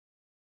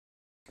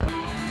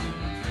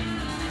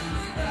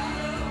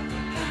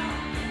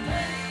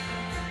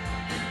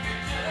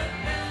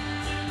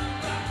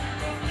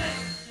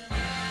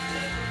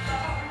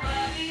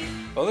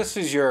Well, this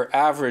is your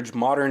average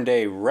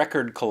modern-day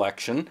record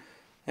collection,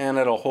 and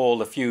it'll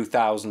hold a few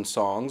thousand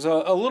songs.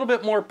 A little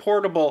bit more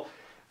portable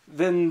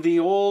than the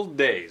old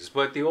days,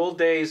 but the old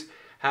days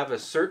have a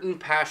certain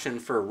passion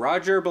for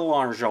Roger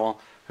Baillargeon,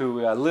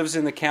 who lives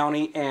in the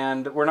county,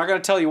 and we're not going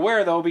to tell you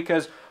where, though,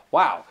 because,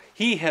 wow,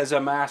 he has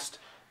amassed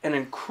an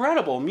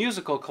incredible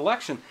musical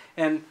collection,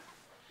 and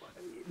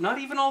not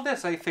even all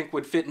this, I think,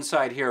 would fit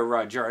inside here,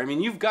 Roger. I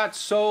mean, you've got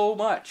so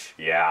much.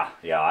 Yeah,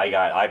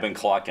 I've been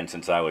collecting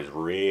since I was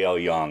real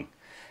young.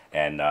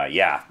 And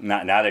yeah,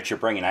 now that you're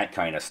bringing that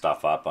kind of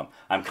stuff up,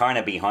 I'm kind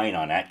of behind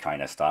on that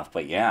kind of stuff,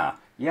 but yeah.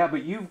 Yeah,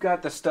 but you've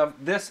got the stuff,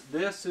 this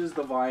is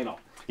the vinyl.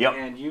 Yep.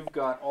 And you've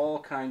got all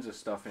kinds of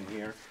stuff in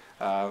here.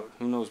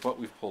 Who knows what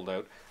we've pulled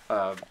out.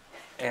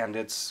 And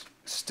it's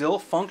still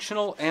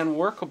functional and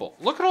workable.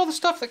 Look at all the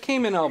stuff that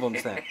came in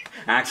albums then.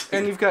 Actually,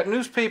 and you've got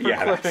newspaper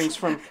clippings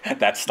from...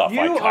 That stuff I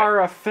cut. You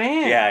are a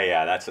fan.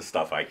 Yeah, that's the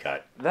stuff I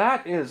cut.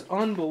 That is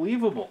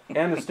unbelievable.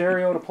 And the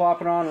stereo to plop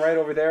it on right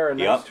over there, and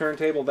this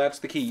turntable, that's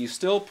the key. You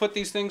still put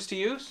these things to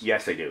use?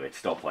 Yes, I do. It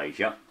still plays,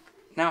 yep.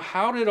 Now,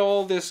 how did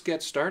all this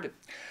get started?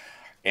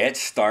 It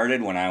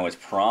started when I was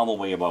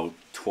probably about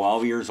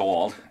 12 years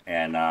old,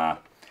 and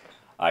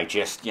I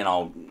just, you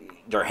know,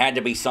 there had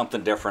to be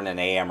something different in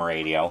AM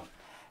radio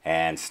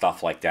and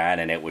stuff like that,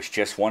 and it was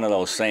just one of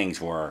those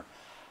things where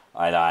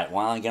I thought,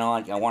 well, you know,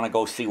 I want to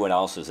go see what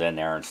else is in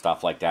there and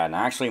stuff like that. And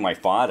actually, my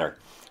father,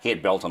 he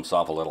had built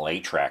himself a little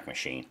 8-track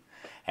machine,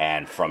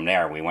 and from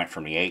there, we went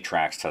from the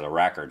 8-tracks to the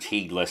records.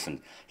 He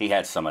listened. He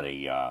had some of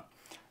the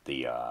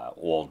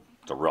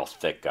real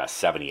thick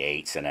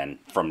 78s, and then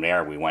from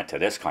there, we went to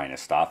this kind of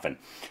stuff. And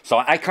so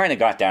I kind of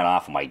got that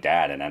off of my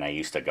dad, and then I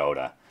used to go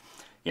to,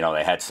 you know,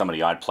 they had some of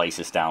the odd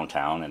places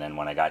downtown, and then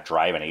when I got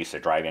driving, I used to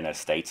drive in the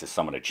States to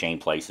some of the chain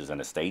places in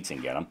the States and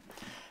get them.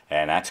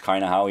 And that's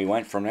kind of how we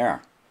went from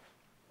there.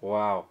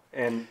 Wow.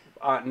 And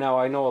now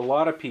I know a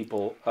lot of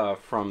people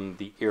from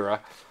the era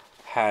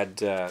had,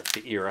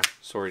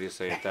 sorry to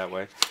say it that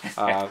way.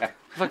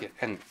 Look at,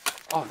 and,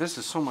 oh, this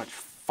is so much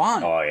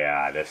fun. Oh,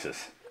 yeah, this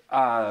is,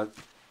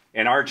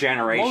 in our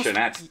generation,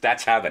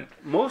 that's heaven.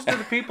 Most of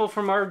the people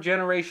from our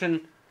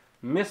generation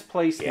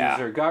misplaced these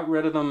or got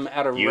rid of them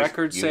at a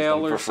record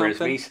sale or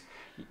something. Frisbees.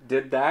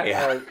 Did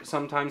that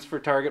sometimes for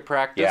target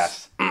practice.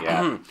 Yes.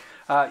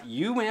 Yeah.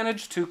 You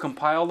managed to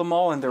compile them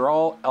all, and they're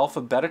all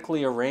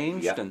alphabetically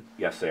arranged. Yep. And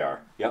yes, they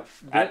are. Yep.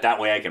 That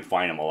way, I can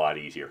find them a lot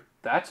easier.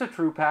 That's a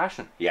true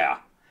passion. Yeah.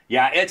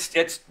 Yeah.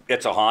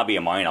 It's a hobby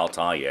of mine. I'll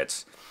tell you.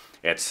 It's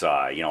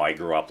you know, I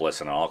grew up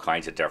listening to all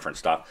kinds of different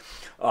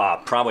stuff.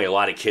 Probably a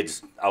lot of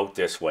kids out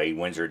this way,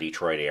 Windsor,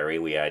 Detroit area.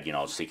 We had, you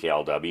know,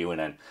 CKLW, and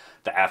then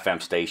the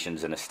FM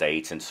stations in the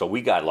States, and so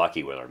we got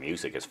lucky with our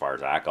music as far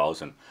as that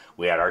goes, and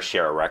we had our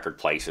share of record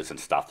places and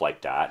stuff like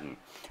that, and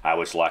I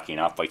was lucky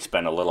enough I'd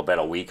spend a little bit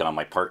a week on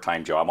my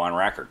part-time job on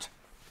records.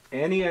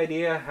 Any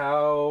idea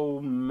how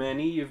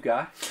many you've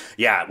got?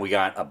 Yeah, we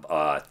got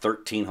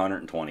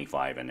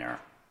 1,325 in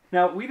there.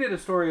 Now, we did a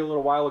story a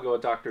little while ago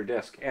at Dr.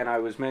 Disc, and I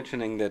was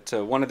mentioning that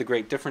one of the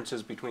great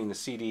differences between the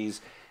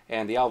CDs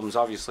and the albums,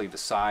 obviously the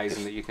size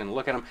and that you can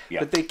look at them,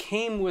 but they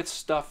came with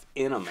stuff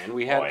in them. And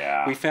we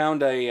had we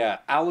found a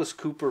Alice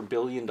Cooper $1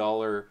 Billion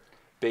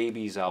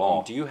Babies album.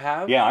 Oh. Do you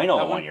have? Yeah, I know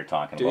the one you're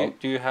talking about.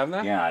 Do you have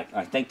that? Yeah,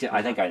 I think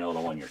I know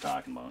the one you're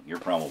talking about. You're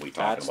probably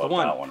talking about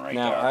that one right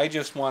now, there. Now, I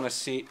just want to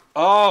see...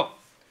 Oh!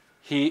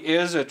 He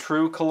is a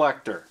true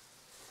collector.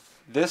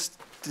 This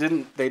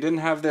they didn't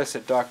have this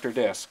at Dr.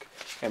 Disc,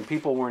 and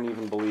people weren't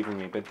even believing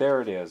me, but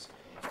there it is.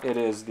 It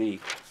is the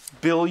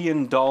 $1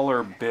 Billion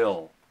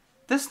bill.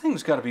 This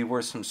thing's got to be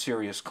worth some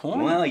serious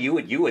coin. Well, you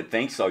would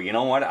think so. You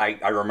know what?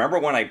 I remember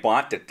when I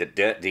bought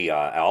the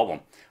album.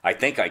 I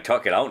think I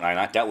took it out, and I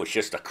thought that was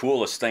just the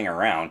coolest thing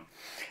around.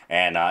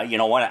 And you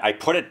know what? I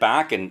put it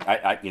back, and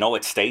you know,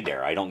 it stayed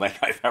there. I don't think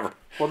I've ever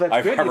looked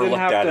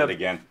at it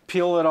again.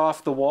 Peel it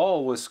off the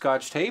wall with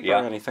Scotch tape or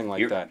anything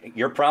like that.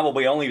 You're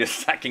probably only the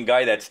second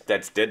guy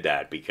that's did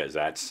that, because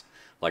that's,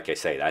 like I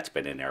say, that's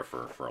been in there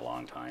for a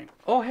long time.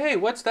 Oh, hey,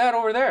 what's that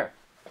over there?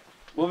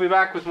 We'll be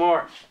back with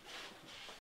more.